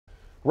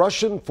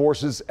Russian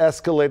forces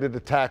escalated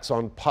attacks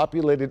on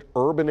populated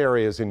urban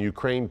areas in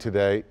Ukraine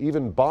today,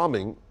 even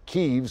bombing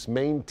Kyiv's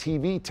main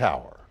TV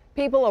tower.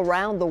 People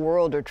around the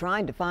world are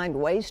trying to find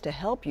ways to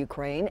help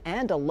Ukraine,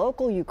 and a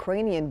local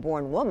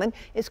Ukrainian-born woman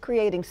is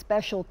creating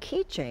special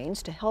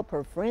keychains to help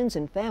her friends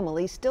and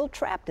family still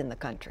trapped in the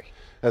country.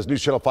 As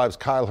News Channel 5's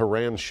Kyle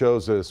Horan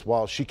shows us,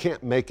 while she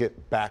can't make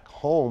it back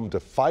home to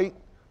fight,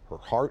 her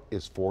heart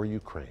is for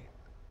Ukraine.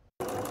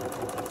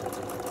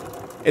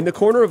 In the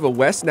corner of a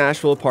West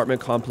Nashville apartment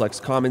complex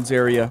commons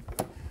area,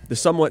 the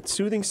somewhat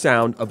soothing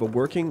sound of a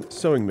working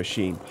sewing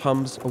machine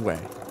hums away.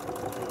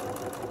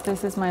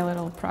 This is my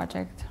little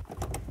project,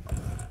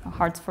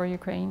 Hearts for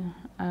Ukraine.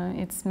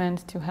 It's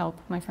meant to help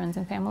my friends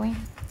and family.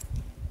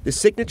 The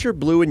signature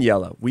blue and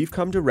yellow we've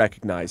come to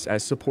recognize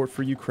as support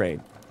for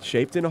Ukraine,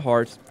 shaped in a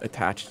heart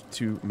attached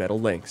to metal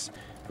links.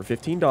 For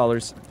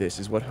 $15, this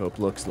is what hope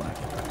looks like.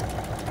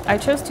 I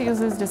chose to use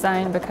this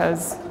design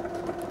because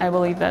I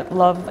believe that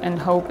love and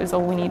hope is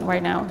all we need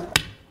right now.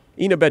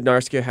 Inna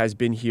Bednarska has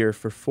been here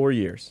for 4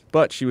 years,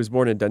 but she was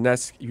born in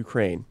Donetsk,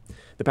 Ukraine.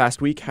 The past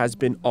week has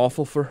been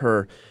awful for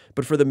her,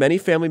 but for the many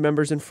family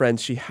members and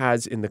friends she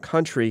has in the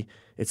country,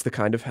 it's the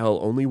kind of hell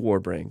only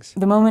war brings.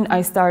 The moment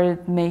I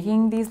started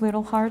making these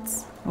little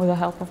hearts with the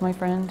help of my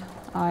friend,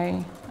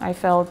 I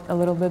felt a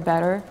little bit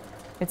better.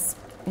 It's,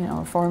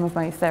 a form of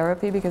my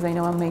therapy because I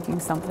know I'm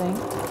making something.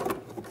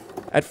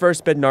 At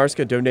first,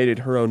 Bednarska donated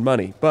her own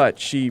money, but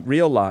she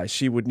realized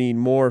she would need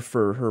more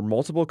for her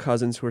multiple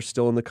cousins who are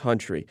still in the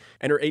country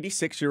and her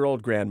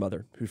 86-year-old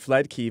grandmother who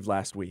fled Kyiv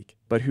last week,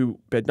 but who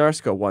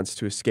Bednarska wants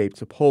to escape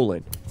to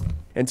Poland.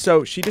 And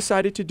so she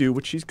decided to do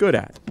what she's good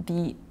at.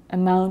 The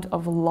amount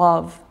of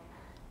love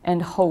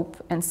and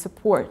hope and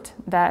support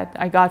that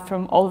I got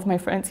from all of my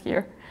friends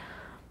here,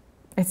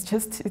 it's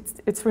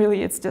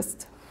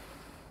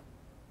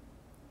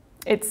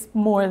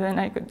more than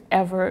I could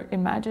ever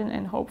imagine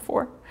and hope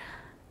for.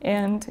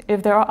 And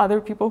if there are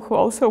other people who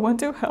also want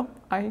to help,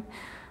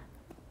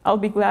 I'll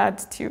be glad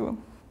to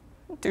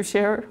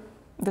share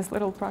this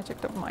little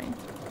project of mine.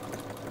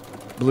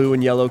 Blue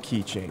and yellow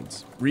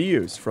keychains,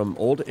 reused from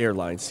old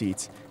airline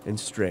seats and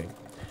string.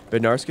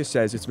 Bednarska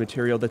says it's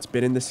material that's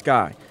been in the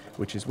sky,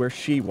 which is where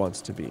she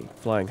wants to be,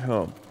 flying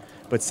home.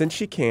 But since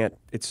she can't,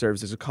 it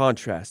serves as a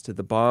contrast to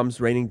the bombs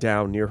raining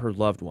down near her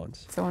loved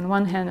ones. So on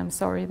one hand, I'm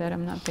sorry that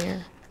I'm not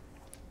there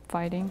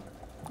fighting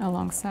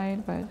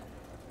alongside, but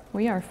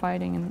we are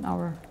fighting in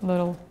our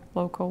little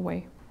local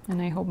way.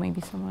 And I hope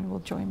maybe someone will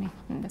join me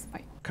in this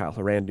fight. Kyle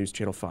Horan, News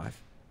Channel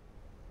 5.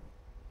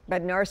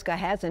 Bednarska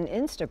has an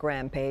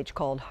Instagram page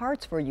called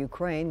Hearts for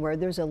Ukraine where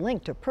there's a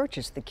link to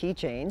purchase the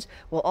keychains.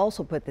 We'll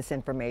also put this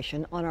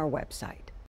information on our website.